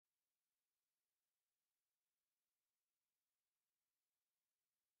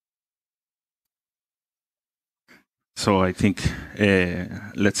So I think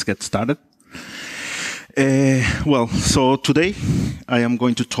let's get started. So today I am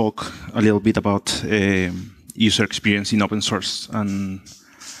going to talk a little bit about user experience in open source, and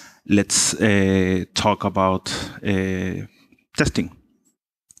let's talk about testing.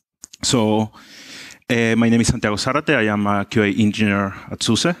 So my name is Santiago Zarate. I am a QA engineer at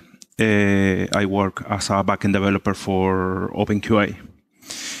SUSE. I work as a backend developer for OpenQA.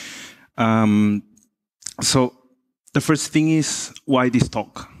 So the first thing is, why this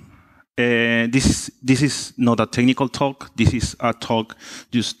talk? This is not a technical talk. This is a talk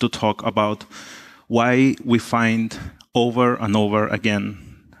just to talk about why we find over and over again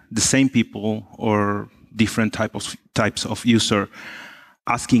the same people or different types of user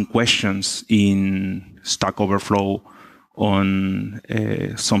asking questions in Stack Overflow.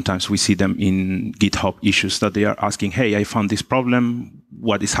 Sometimes we see them in GitHub issues that they are asking, hey, I found this problem,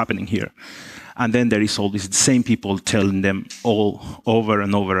 what is happening here? And then there is always the same people telling them all over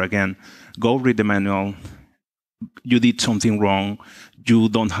and over again, go read the manual, you did something wrong, you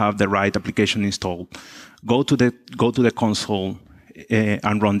don't have the right application installed, go to the console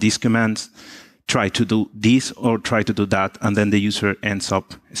and run these commands, try to do this or try to do that, and then the user ends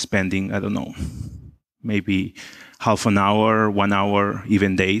up spending, I don't know, maybe half an hour, 1 hour,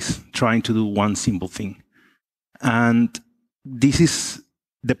 even days, trying to do one simple thing. And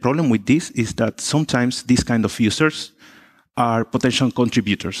the problem with this is that sometimes these kind of users are potential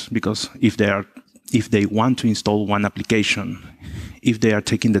contributors, because if they want to install one application, if they are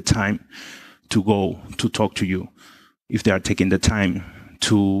taking the time to go to talk to you, if they are taking the time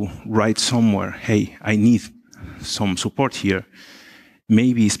to write somewhere, hey, I need some support here,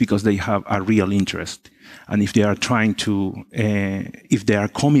 maybe it's because they have a real interest. And if they are if they are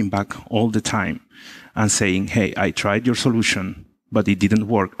coming back all the time and saying, hey, I tried your solution, but it didn't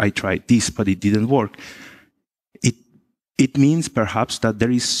work. I tried this, but it didn't work. It means perhaps that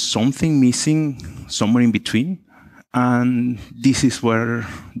there is something missing somewhere in between. And this is where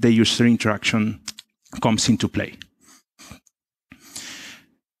the user interaction comes into play.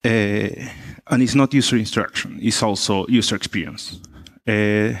 And it's not user interaction, it's also user experience.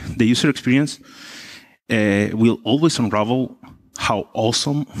 The user experience will always unravel how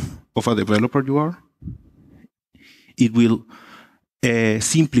awesome of a developer you are. It will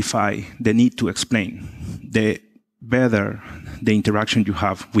simplify the need to explain. The better the interaction you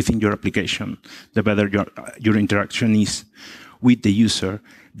have within your application, the better your interaction is with the user,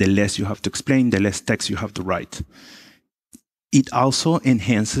 the less you have to explain, the less text you have to write. It also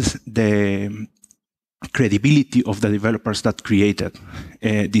enhances the credibility of the developers that created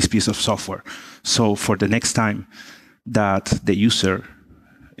this piece of software. So for the next time that the user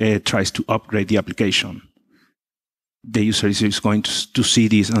tries to upgrade the application, the user is going to see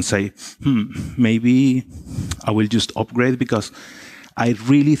this and say, maybe I will just upgrade because I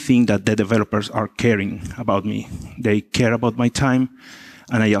really think that the developers are caring about me. They care about my time,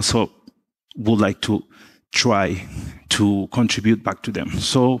 and I also would like to try to contribute back to them.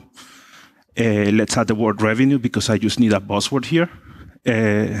 So let's add the word revenue, because I just need a buzzword here.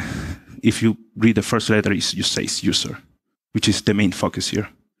 If you read the first letter, it just says user, which is the main focus here.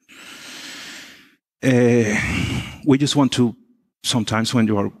 We just want to, sometimes when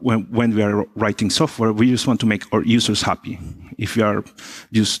we are writing software, we just want to make our users happy. If you are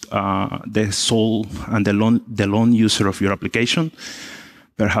just the sole and the lone user of your application,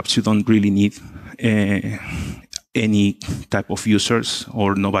 perhaps you don't really need any type of users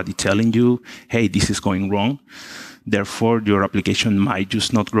or nobody telling you, hey, this is going wrong. Therefore, your application might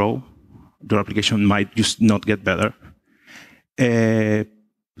just not grow. Your application might just not get better.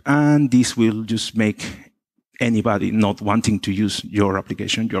 And this will just make anybody not wanting to use your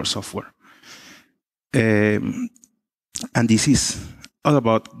application, your software. And this is all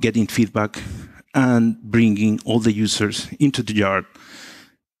about getting feedback and bringing all the users into the yard,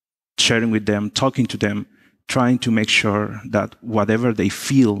 sharing with them, talking to them, trying to make sure that whatever they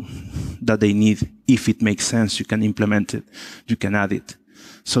feel that they need, if it makes sense, you can implement it, you can add it,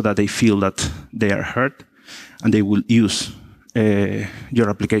 so that they feel that they are heard and they will use your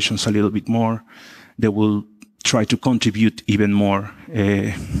applications a little bit more. They will try to contribute even more.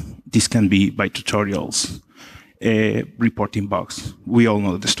 This can be by tutorials, reporting bugs. We all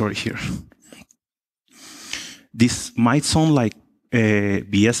know the story here. This might sound like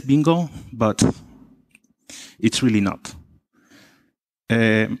BS bingo, but it's really not.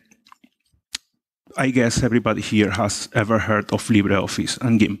 I guess everybody here has ever heard of LibreOffice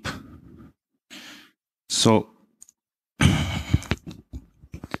and GIMP. So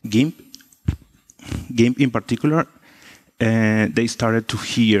GIMP in particular, they started to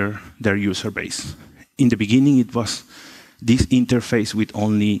hear their user base. In the beginning, it was this interface with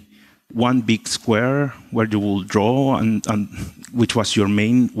only one big square where you will draw, and which was your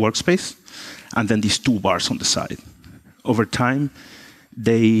main workspace, and then these two bars on the side. Over time,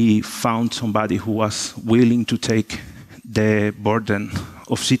 they found somebody who was willing to take the burden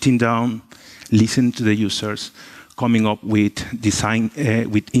of sitting down, listening to the users, coming up with design,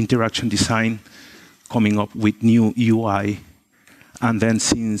 with interaction design, coming up with new UI. And then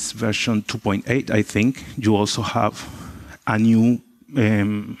since version 2.8, I think, you also have a new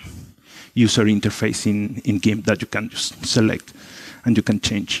user interface in GIMP that you can just select and you can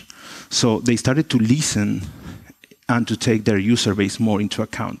change. So they started to listen and to take their user base more into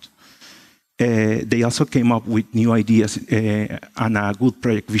account. They also came up with new ideas and a good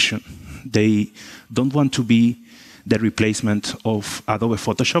project vision. They don't want to be the replacement of Adobe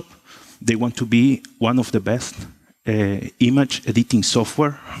Photoshop. They want to be one of the best image editing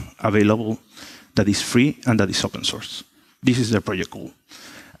software available that is free and that is open source. This is their project goal.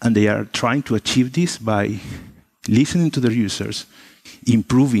 And they are trying to achieve this by listening to their users,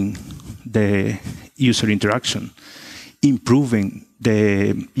 improving the user interaction, improving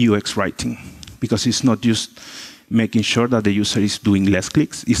the UX writing, because it's not just making sure that the user is doing less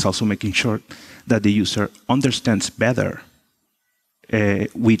clicks, it's also making sure that the user understands better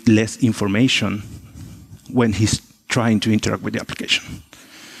with less information when he's trying to interact with the application.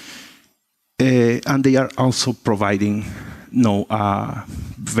 And they are also providing a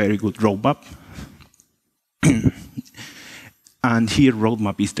very good roadmap. And here,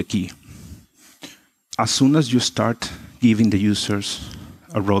 roadmap is the key. As soon as you start giving the users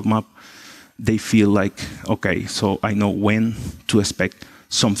a roadmap, they feel like, okay, so I know when to expect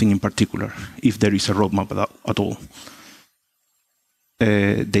something in particular, if there is a roadmap at all.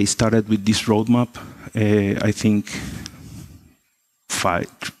 They started with this roadmap, I think,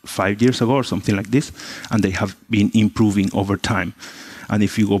 five years ago or something like this, and they have been improving over time. And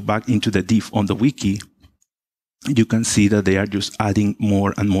if you go back into the diff on the wiki, you can see that they are just adding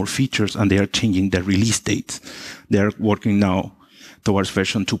more and more features, and they are changing the release dates. They are working now towards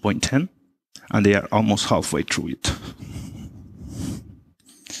version 2.10, and they are almost halfway through it.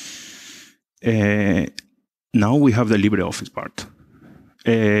 Now we have the LibreOffice part.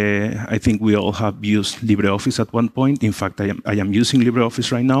 I think we all have used LibreOffice at one point. In fact, I am using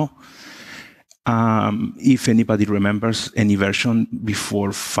LibreOffice right now. If anybody remembers any version before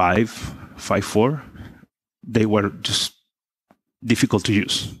 5.4, they were just difficult to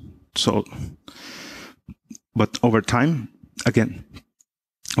use. So, but over time,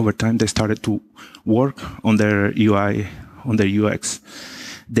 they started to work on their UI, on their UX.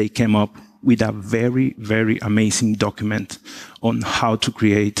 They came up with a very, very amazing document on how to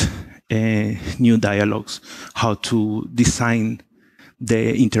create new dialogues, how to design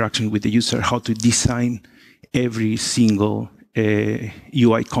the interaction with the user, how to design every single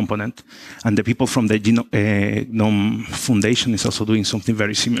UI component. And the people from the GNOME Foundation is also doing something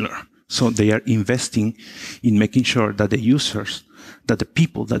very similar. So they are investing in making sure that the users, that the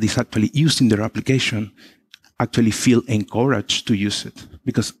people that is actually using their application actually feel encouraged to use it.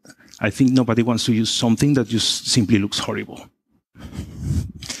 Because I think nobody wants to use something that just simply looks horrible.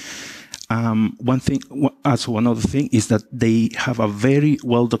 One other thing is that they have a very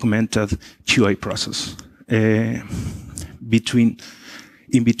well-documented QA process. In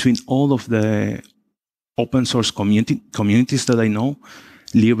between all of the open source communities that I know,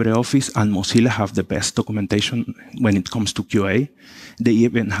 LibreOffice and Mozilla have the best documentation when it comes to QA. They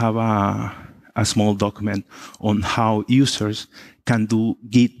even have a small document on how users can do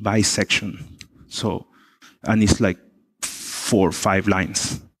Git bisection. So, and it's like 4 or 5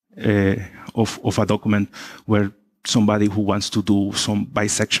 lines of a document where somebody who wants to do some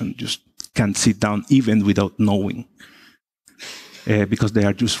bisection just can sit down even without knowing, because they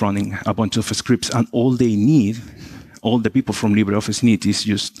are just running a bunch of scripts, and all they need, all the people from LibreOffice need, is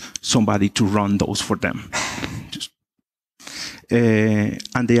just somebody to run those for them.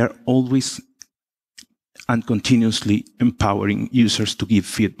 And they are always and continuously empowering users to give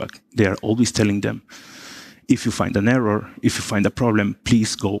feedback. They are always telling them, if you find an error, if you find a problem,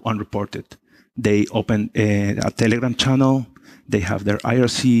 please go and report it. They open a Telegram channel, they have their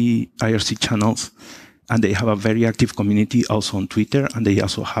IRC channels, and they have a very active community also on Twitter, and they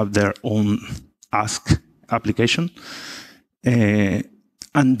also have their own Ask application.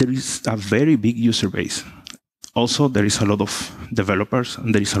 And there is a very big user base. Also, there is a lot of developers,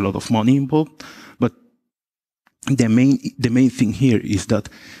 and there is a lot of money involved, but the main thing here is that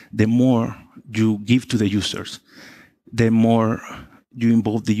the more you give to the users, the more you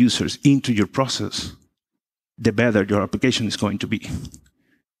involve the users into your process, the better your application is going to be.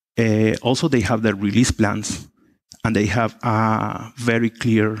 Also, they have their release plans and they have a very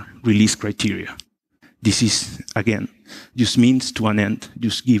clear release criteria. This is, again, just means to an end,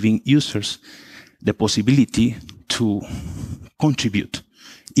 just giving users the possibility to contribute,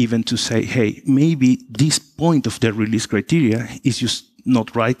 even to say, hey, maybe this point of the release criteria is just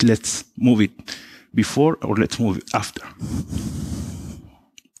not right, let's move it before or let's move it after.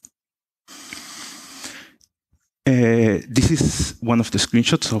 This is one of the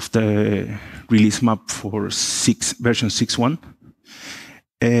screenshots of the release map for version 6.1.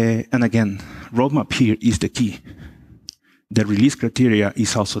 And again, roadmap here is the key. The release criteria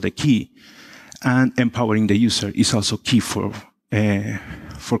is also the key, and empowering the user is also key for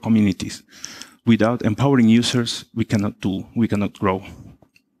communities. Without empowering users, we cannot grow.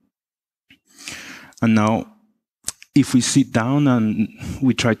 And now, if we sit down and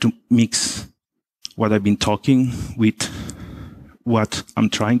we try to mix what I've been talking with what I'm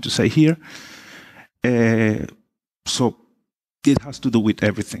trying to say here, so it has to do with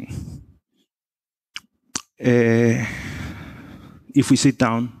everything. If we sit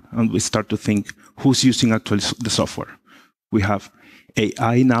down and we start to think, who's using actually the software? We have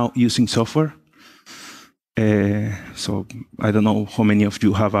AI now using software. So I don't know how many of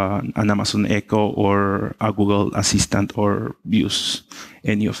you have an Amazon Echo or a Google Assistant or use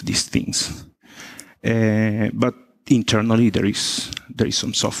any of these things. But internally, there is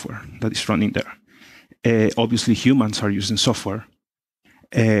some software that is running there. Obviously, humans are using software.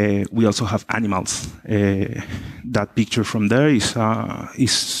 We also have animals. That picture from there is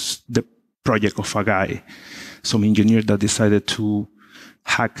the project of a guy, some engineer that decided to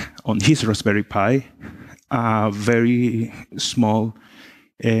hack on his Raspberry Pi a very small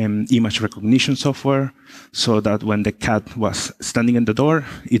image recognition software, so that when the cat was standing in the door,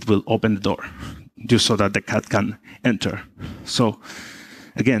 it will open the door, just so that the cat can enter. So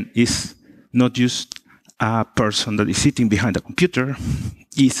again, it's not just a person that is sitting behind a computer,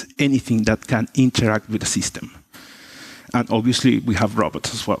 it's anything that can interact with the system. And obviously, we have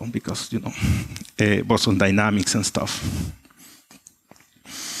robots as well, because, boson dynamics and stuff.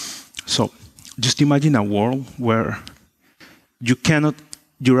 So just imagine a world where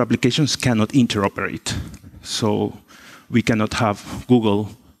your applications cannot interoperate. So we cannot have Google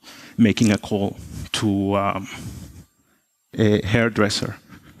making a call to a hairdresser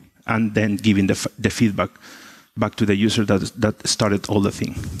and then giving the feedback back to the user that started all the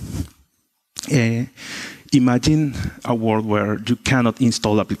thing. Imagine a world where you cannot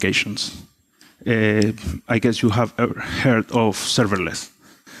install applications. I guess you have heard of serverless.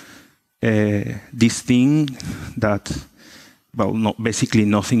 This thing that, well, no, basically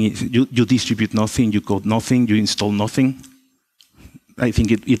nothing is, you distribute nothing, you code nothing, you install nothing. I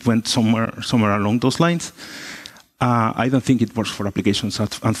think it went somewhere along those lines. I don't think it works for applications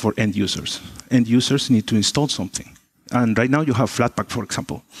and for end users. End users need to install something. And right now you have Flatpak, for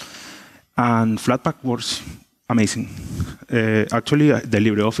example. And Flatpak works amazing. Actually, the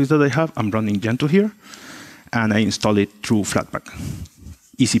LibreOffice that I have, I'm running Gentoo here, and I install it through Flatpak.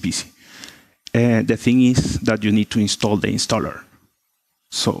 Easy peasy. The thing is that you need to install the installer.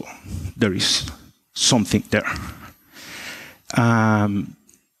 So there is something there.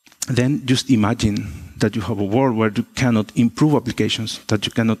 Then just imagine that you have a world where you cannot improve applications, that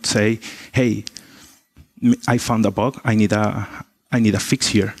you cannot say, hey, I found a bug, I need a fix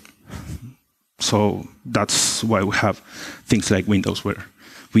here. So that's why we have things like Windows, where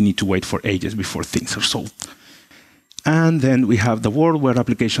we need to wait for ages before things are solved. And then we have the world where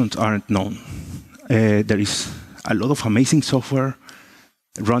applications aren't known. There is a lot of amazing software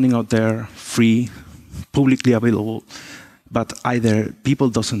running out there, free, publicly available, but either people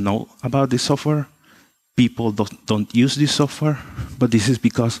doesn't know about this software, people don't use this software, but this is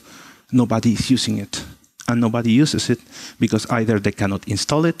because nobody is using it. And nobody uses it because either they cannot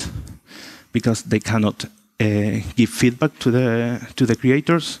install it, because they cannot give feedback to the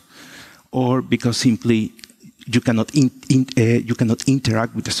creators, or because simply you cannot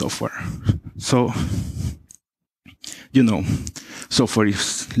interact with the software. So, software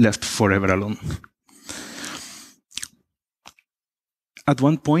is left forever alone. At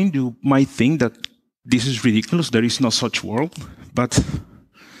one point, you might think that this is ridiculous, there is no such world, but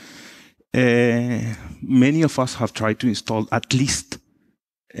many of us have tried to install at least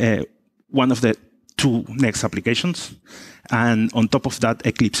one of the two next applications, and on top of that,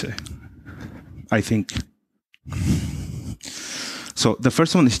 Eclipse, I think. So the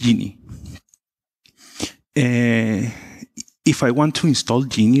first one is Genie. If I want to install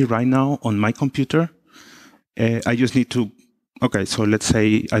Genie right now on my computer, I just need to, okay, so let's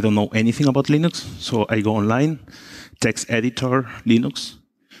say I don't know anything about Linux, so I go online, text editor, Linux,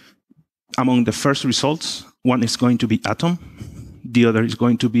 among the first results, one is going to be Atom, the other is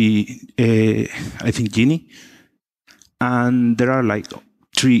going to be, I think, Genie, and there are like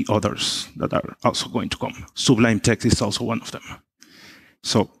 3 others that are also going to come. Sublime Text is also one of them.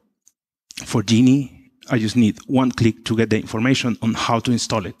 So for Genie, I just need 1 click to get the information on how to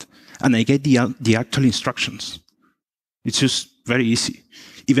install it, and I get the actual instructions. It's just very easy,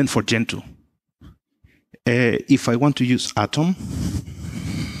 even for Gentoo. If I want to use Atom,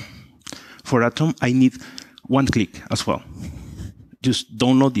 for Atom, I need 1 click as well. Just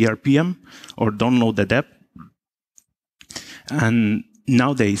download the RPM or download the dep. And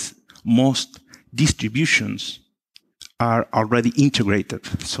nowadays, most distributions are already integrated.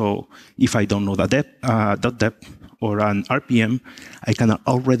 So if I download a .dep or an RPM, I can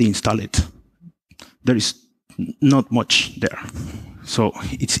already install it. There is not much there. So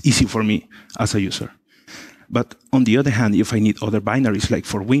it's easy for me as a user. But on the other hand, if I need other binaries, like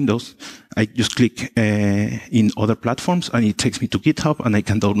for Windows, I just click in other platforms, and it takes me to GitHub, and I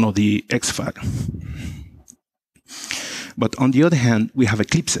can download the X file. But on the other hand, we have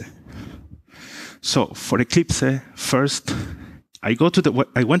Eclipse. So for Eclipse, first, I went to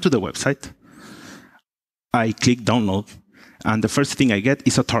the website, I click download, and the first thing I get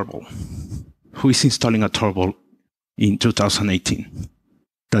is a tarball. Who is installing a tarball in 2018?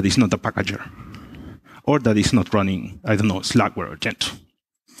 That is not a packager, or that is not running, I don't know, Slackware or Gentoo.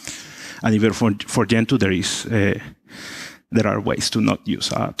 And even for Gentoo, there are ways to not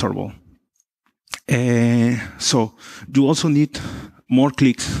use a tarball. So you also need more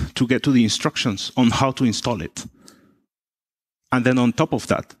clicks to get to the instructions on how to install it. And then on top of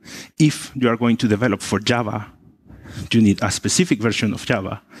that, if you are going to develop for Java, you need a specific version of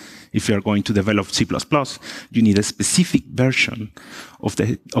Java. If you are going to develop C++, you need a specific version of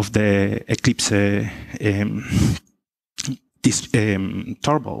the Eclipse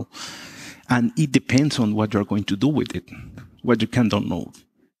tarball. And it depends on what you're going to do with it, what you can download.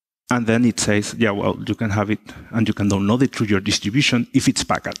 And then it says, yeah, well, you can have it, and you can download it through your distribution if it's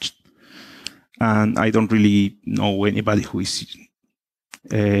packaged. And I don't really know anybody who is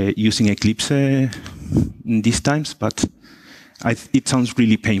using Eclipse in these times, but it sounds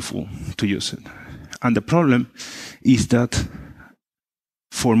really painful to use it. And the problem is that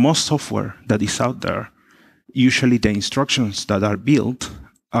for most software that is out there, usually the instructions that are built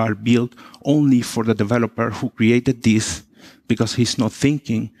only for the developer who created this, because he's not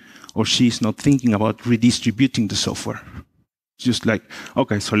thinking, or she's not thinking about redistributing the software. Just like,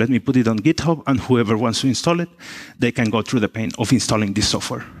 okay, so let me put it on GitHub, and whoever wants to install it, they can go through the pain of installing this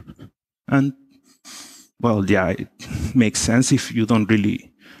software. And well, yeah, it makes sense if you don't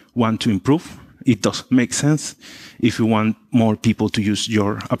really want to improve. It does make sense if you want more people to use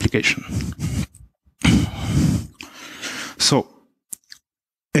your application. So,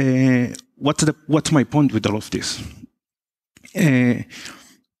 what's my point with all of this?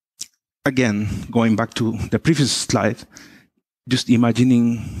 Again, going back to the previous slide, just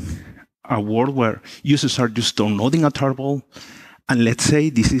imagining a world where users are just downloading a tarball, and let's say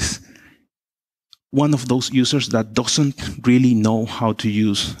this is one of those users that doesn't really know how to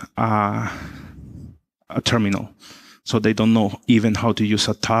use a terminal. So they don't know even how to use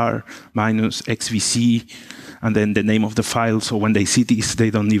a tar minus xvc, and then the name of the file. So when they see this, they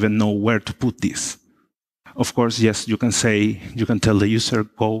don't even know where to put this. Of course, yes, you can tell the user,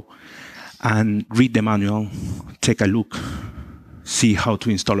 go and read the manual, take a look, see how to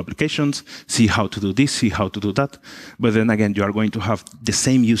install applications, see how to do this, see how to do that. But then again, you are going to have the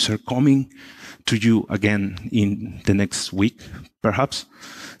same user coming to you again in the next week, perhaps,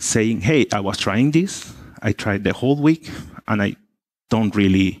 saying, hey, I was trying this, I tried the whole week, and I don't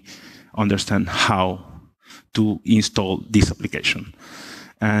really understand how to install this application.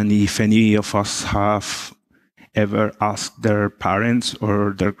 And if any of us have ever asked their parents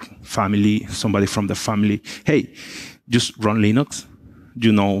or their family, somebody from the family, hey, just run Linux,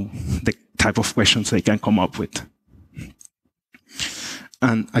 you know the type of questions they can come up with.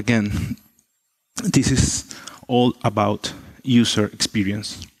 And again, this is all about user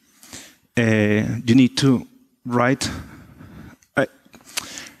experience. You need to write.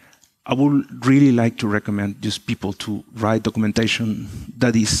 I would really like to recommend just people to write documentation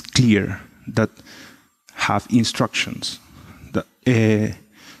that is clear, that have instructions. That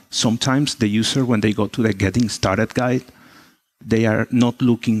sometimes the user, when they go to the Getting Started guide, they are not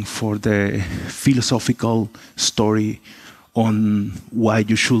looking for the philosophical story on why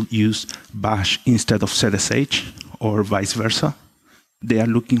you should use bash instead of ZSH or vice versa. They are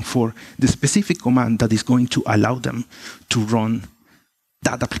looking for the specific command that is going to allow them to run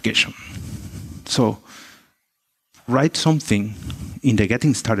that application. So write something in the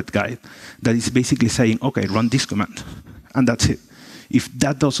Getting Started guide that is basically saying, okay, run this command, and that's it. If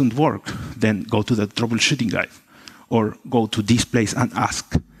that doesn't work, then go to the troubleshooting guide, or go to this place and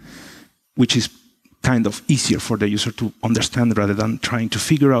ask, which is kind of easier for the user to understand rather than trying to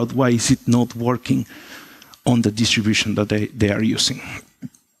figure out why is it not working on the distribution that they are using.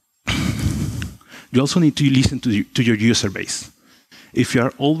 You also need to listen to your user base. If you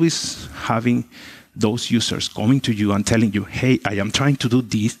are always having those users coming to you and telling you, hey, I am trying to do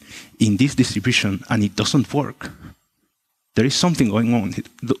this in this distribution and it doesn't work, there is something going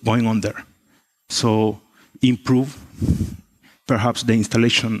on there. So improve perhaps the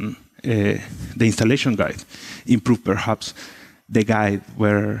installation guide. Improve perhaps the guide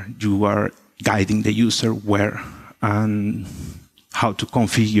where you are guiding the user where and how to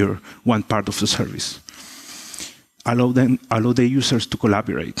configure one part of the service. Allow the users to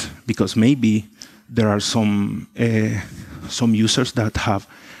collaborate, because maybe there are some users that have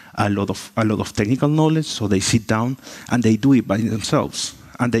a lot of technical knowledge, so they sit down and they do it by themselves,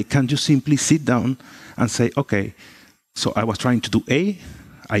 and they can just simply sit down and say, okay, so I was trying to do A,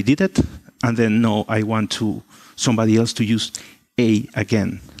 I did it, and then no, I want somebody else to use A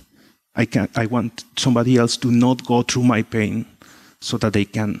again. I want somebody else to not go through my pain, so that they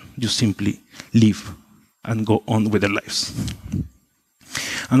can just simply live and go on with their lives.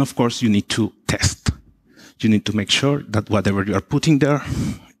 And of course, you need to test. You need to make sure that whatever you are putting there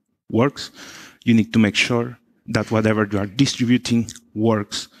works. You need to make sure that whatever you are distributing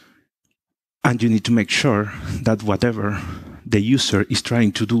works. And you need to make sure that whatever the user is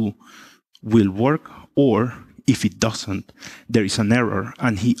trying to do will work, or if it doesn't, there is an error,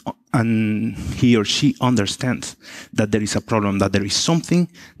 and he or she understands that there is a problem, that there is something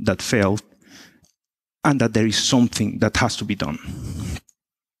that failed, and that there is something that has to be done.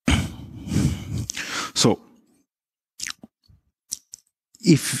 So,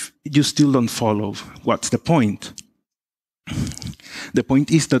 if you still don't follow, what's the point? The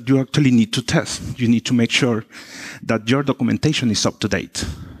point is that you actually need to test. You need to make sure that your documentation is up to date.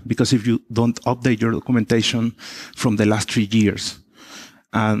 Because if you don't update your documentation from the last 3 years,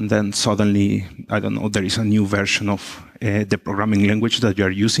 and then suddenly, I don't know, there is a new version of the programming language that you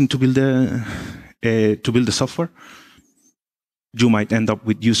are using to build the software, you might end up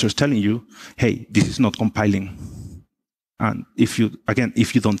with users telling you, hey, this is not compiling. And if you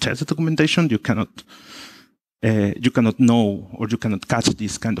don't test the documentation, you cannot know, or you cannot catch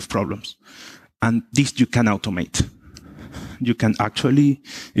these kind of problems. And this you can automate. You can actually,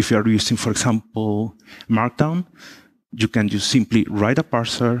 if you are using, for example, Markdown, you can just simply write a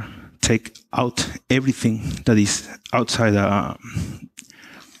parser, take out everything that is outside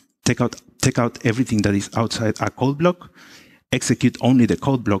take out everything that is outside a code block, execute only the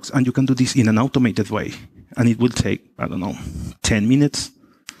code blocks, and you can do this in an automated way. And it will take, I don't know, 10 minutes.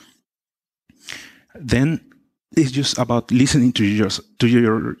 Then it's just about listening to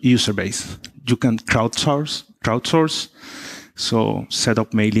your user base. You can crowdsource. So set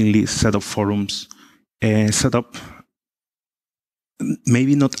up mailing lists, set up forums, set up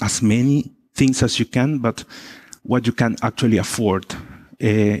maybe not as many things as you can, but what you can actually afford.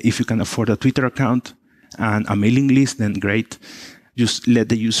 If you can afford a Twitter account and a mailing list, then great. Just let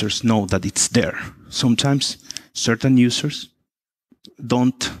the users know that it's there. Sometimes certain users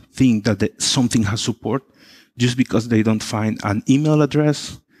don't think that something has support just because they don't find an email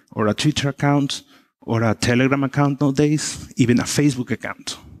address or a Twitter account or a Telegram account nowadays, even a Facebook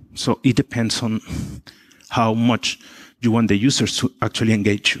account. So it depends on how much you want the users to actually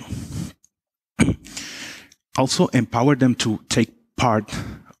engage you. Also, empower them to take part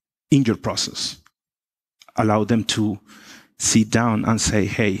in your process. Allow them to sit down and say,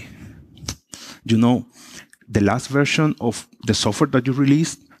 hey, you know, the last version of the software that you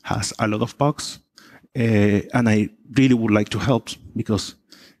released has a lot of bugs, and I really would like to help because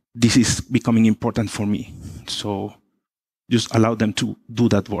this is becoming important for me. So just allow them to do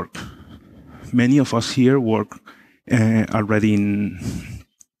that work. Many of us here work already in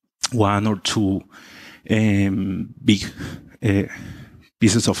 1 or 2 big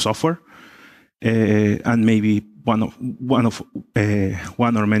pieces of software, and maybe one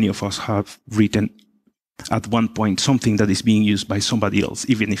or many of us have written at one point something that is being used by somebody else,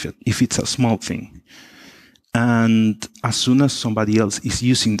 even if it's a small thing. And as soon as somebody else is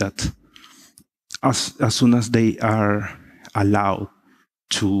using that, as soon as they are allowed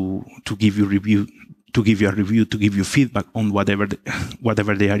to give you a review, to give you feedback on whatever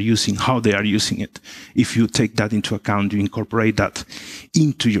they are using, how they are using it, if you take that into account, you incorporate that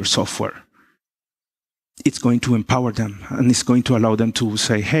into your software, it's going to empower them, and it's going to allow them to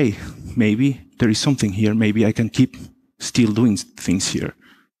say, hey, maybe there is something here, maybe I can keep still doing things here,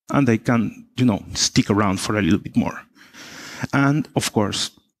 and they can, stick around for a little bit more. And of course,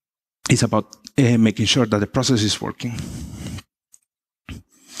 it's about making sure that the process is working.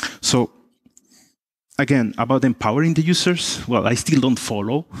 So again, about empowering the users, well, I still don't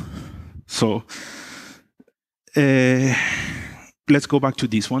follow. So let's go back to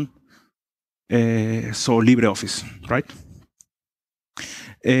this one. So LibreOffice, right?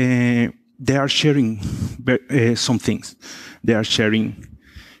 They are sharing some things. They are sharing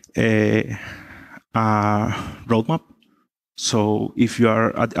a roadmap. So if you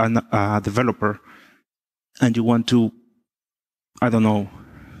are a developer and you want to, I don't know,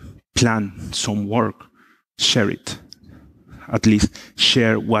 plan some work, share it. At least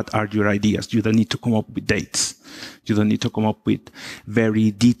share what are your ideas. You don't need to come up with dates. You don't need to come up with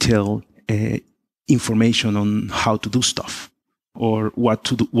very detailed information on how to do stuff or what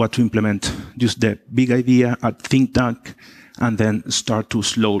to implement. Just the big idea, a think tank, and then start to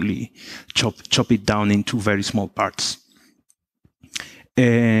slowly chop it down into very small parts.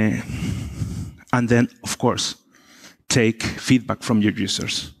 And then, of course, take feedback from your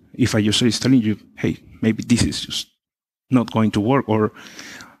users. If a user is telling you, hey, maybe this is just not going to work, or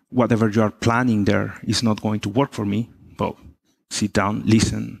whatever you are planning there is not going to work for me, well, sit down,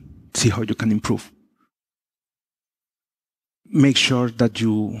 listen, see how you can improve. Make sure that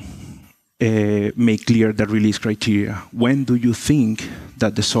you make clear the release criteria. When do you think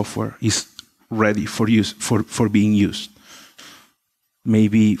that the software is ready for use, for being used?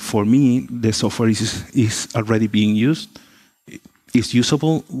 Maybe for me, the software is already being used. It's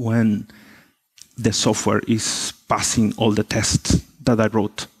usable when the software is passing all the tests that I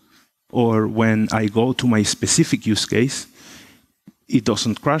wrote. Or when I go to my specific use case, it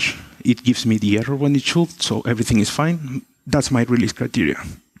doesn't crash. It gives me the error when it should, so everything is fine. That's my release criteria.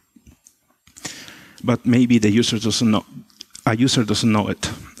 But maybe the user doesn't know. A user doesn't know it.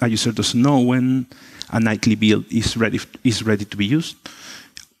 A user doesn't know when a nightly build is ready to be used.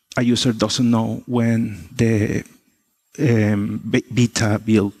 A user doesn't know when the beta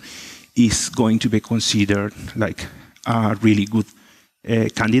build is going to be considered like a really good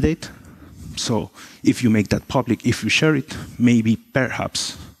candidate. So if you make that public, if you share it, maybe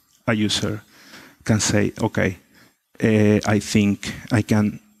perhaps a user can say, okay, I think I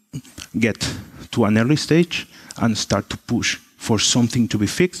can get to an early stage and start to push for something to be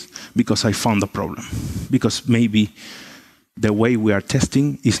fixed because I found a problem. Because maybe the way we are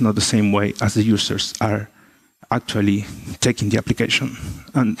testing is not the same way as the users are actually taking the application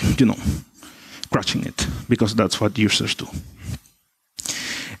and, crashing it, because that's what users do.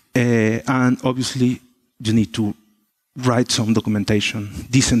 And obviously, you need to write some documentation,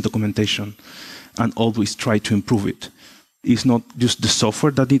 decent documentation, and always try to improve it. It's not just the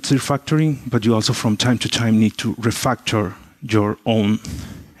software that needs refactoring, but you also from time to time need to refactor your own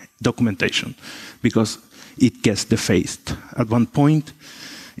documentation because it gets defaced. At one point,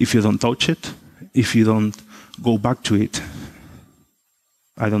 if you don't touch it, if you don't go back to it,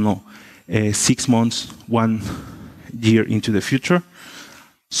 I don't know, 6 months, 1 year into the future,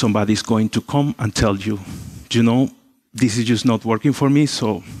 somebody's going to come and tell you, this is just not working for me,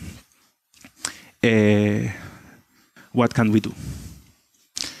 so what can we do?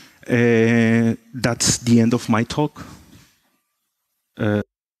 That's the end of my talk.